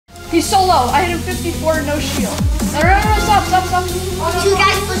He's so low. I hit him 54, no shield. No, stop. Oh, Two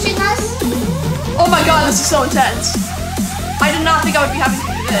guys pushing us. Oh my god, this is so intense. I did not think I would be having to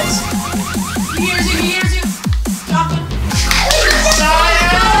do this. He hears you. Drop him.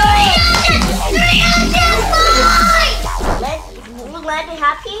 Let's land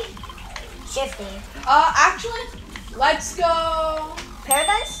happy. Shifty. Actually, let's go.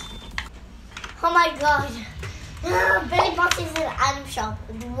 Paradise? Oh my god. Billy Box is an item shop.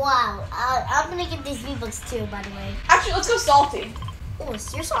 Wow. I'm gonna get these V-Bucks too, by the way. Actually, let's go salty. Oh,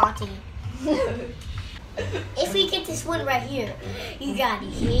 you're salty. If we get this one right here, you gotta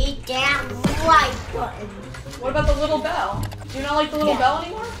hit that right button. What about the little bell? Do you not like the little bell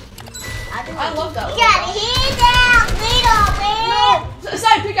anymore? I love that. You gotta hit that little bell. No!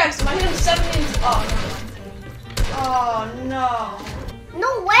 Side pickaxe him. I hit him 70. Oh no.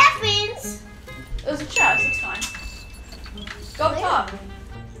 No weapons. There's a chest. It's fine. Go up top.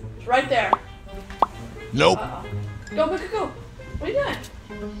 It's right there. Nope. Go. What are you doing?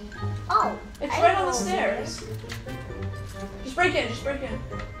 Oh. It's right on the stairs. Just break in.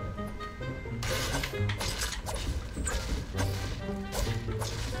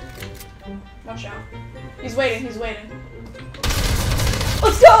 Watch out. He's waiting.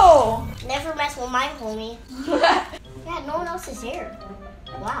 Let's go! Never mess with my homie. Yeah, no one else is here.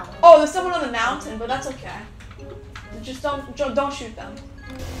 Wow. Oh, there's someone on the mountain, but that's okay. Just don't shoot them.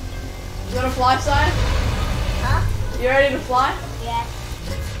 You wanna fly, Siah? Huh? You ready to fly? Yeah.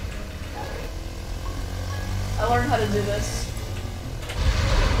 I learned how to do this.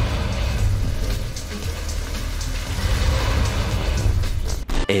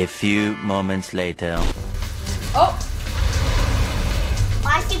 A few moments later. Oh!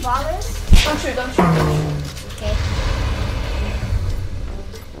 I see ballers. Don't shoot. Okay.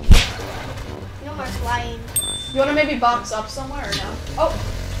 No more flying. You wanna maybe box up somewhere or no? Oh!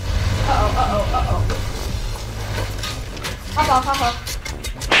 Uh-oh. Hop off.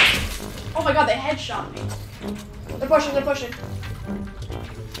 Oh my god, they headshot me. They're pushing.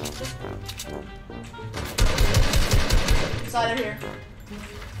 Side here.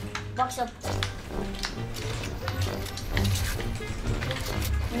 Box up.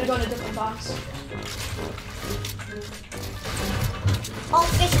 I'm gonna go in a different box. Oh,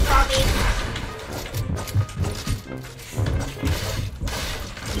 fish for me.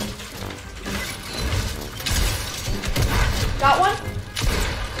 Got one?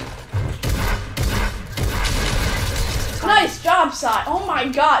 Nice job, Siah. Oh my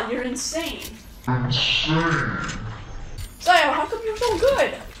god, you're insane. Siah, how come you're so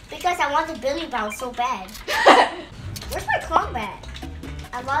good? Because I want the Billy Bounce so bad. Where's my combat?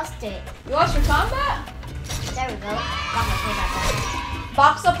 I lost it. You lost your combat? There we go. Got my combat back.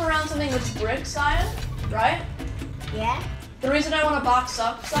 Box up around something with brick, Siah, right? Yeah? The reason I want to box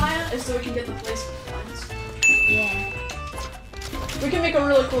up, Siah, is so we can get the placement points. Yeah. We can make a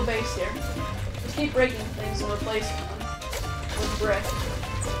really cool base here. Just keep breaking things and replacing them with brick.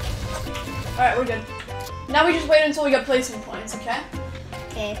 Alright, we're good. Now we just wait until we get placement points, okay?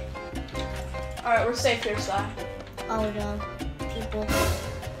 Okay. Alright, we're safe here, Siah. Oh no. People.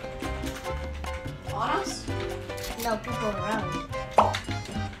 On us? No, people around.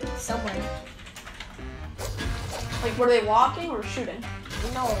 Someone. Like, were they walking or shooting?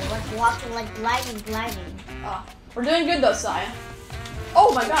 No, like walking, like gliding. Ah, we're doing good though, Siah.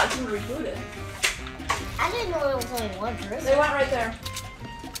 Oh my god, someone rebooted. I didn't know there was only one person. They went right there.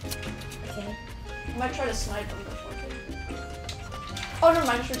 Okay. I might try to snipe them before. Oh, never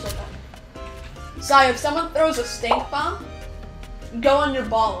mind, just reset that. Siah, if someone throws a stink bomb, go on your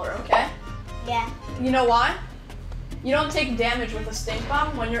baller, okay? Yeah. You know why? You don't take damage with a stink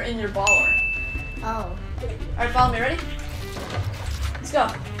bomb when you're in your baller. Oh. Alright, follow me, ready? Let's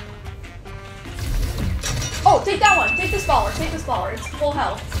go. Oh, take that one. Take this baller. It's full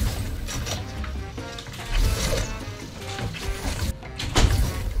health.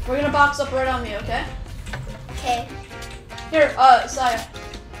 We're gonna box up right on me, okay? Okay. Here, Siah.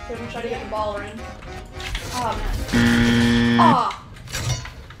 Here, I'm trying to get the baller in. Oh, man. Ah.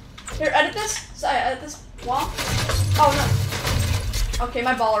 Here, edit this. Siah, edit this wall. Oh, no. Okay,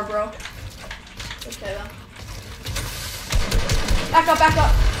 my baller broke. Okay, then. Back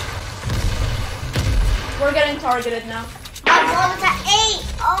up. We're getting targeted now. My ball is at 8.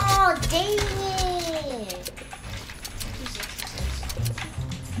 Oh, dang it.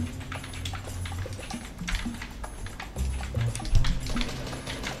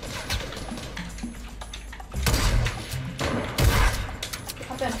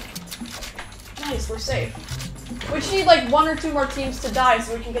 Hop in. Nice, we're safe. We just need like 1 or 2 more teams to die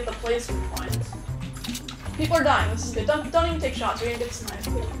so we can get the placement points. People are dying. This is good. Don't even take shots. You're gonna get sniped.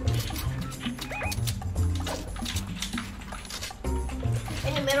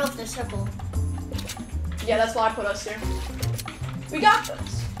 the circle. Yeah, that's why I put us here. We got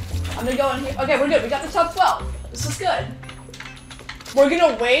this. I'm gonna go in here. Okay, we're good. We got the top 12. This is good. We're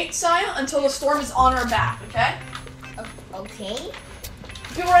gonna wait, Siah, until the storm is on our back, okay? Okay.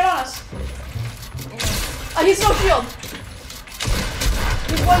 People right on us. He's no shield.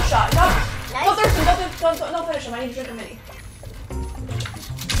 He's one shot. No, Nice. don't thirst him. Don't finish him. I need to drink a mini.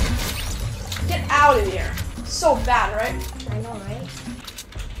 Get out of here. So bad, right? I know, right?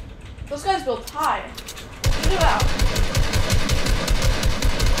 Those guys build high. Get it out.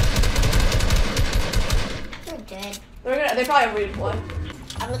 You're dead. They probably have redeploy.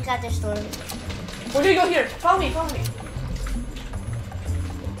 I'm looking at their story. We're gonna go here. Follow me.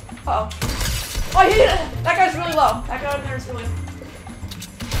 Uh oh. Oh, he hit it. That guy's really low. That guy over there is really low.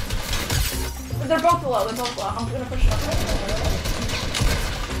 They're both low. I'm gonna push it up.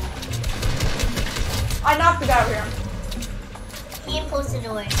 I knocked the guy over here. He imposed the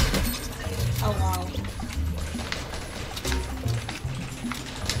door. Oh wow.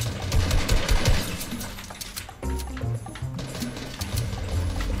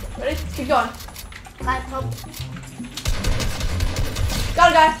 Ready? Keep going. Got pump.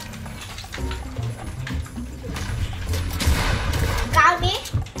 Got a guy. Got me.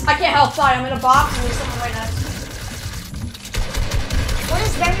 I can't help. Sorry, I'm in a box and there's someone right next to me. One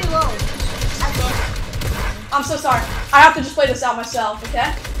is very low. Okay. I'm so sorry. I have to just play this out myself,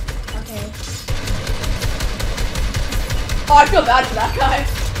 okay? Okay. Oh, I feel bad for that guy.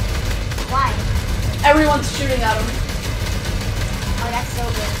 Why? Everyone's shooting at him. Oh, that's so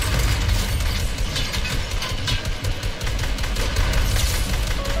good.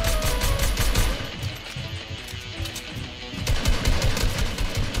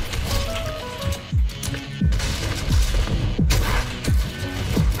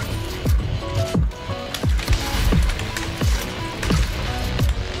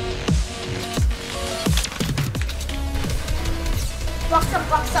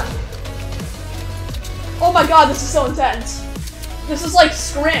 Box up. Oh my god, this is so intense. This is like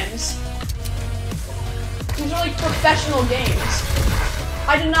scrims. These are like professional games.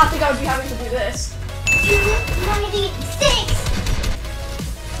 I did not think I would be having to do this.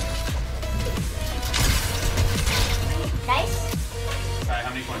 296. Nice. Alright, how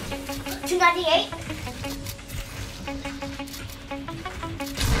many points? 298.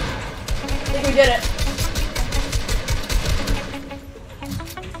 I think we did it.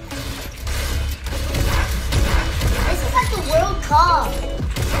 This is like the World Cup.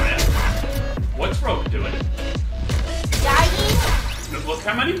 Siah? What's Rogue doing? Dying. Look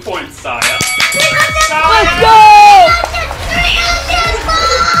how many points, Siah. Let's go!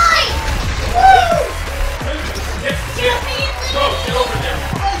 300 points! Rogue, get over there.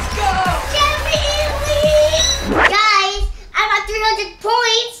 Let's go! Champion League! Guys, I'm at 300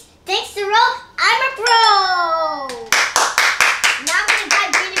 points. Thanks to Rogue, I'm a pro. Now I'm gonna buy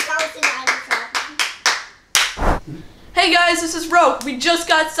British House in the Iron Shop. Hey guys, this is Roke. We just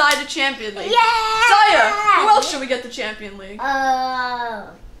got Siah to Champion League. Yeah! Siah, who else should we get to Champion League?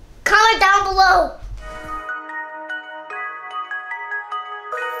 Comment down below.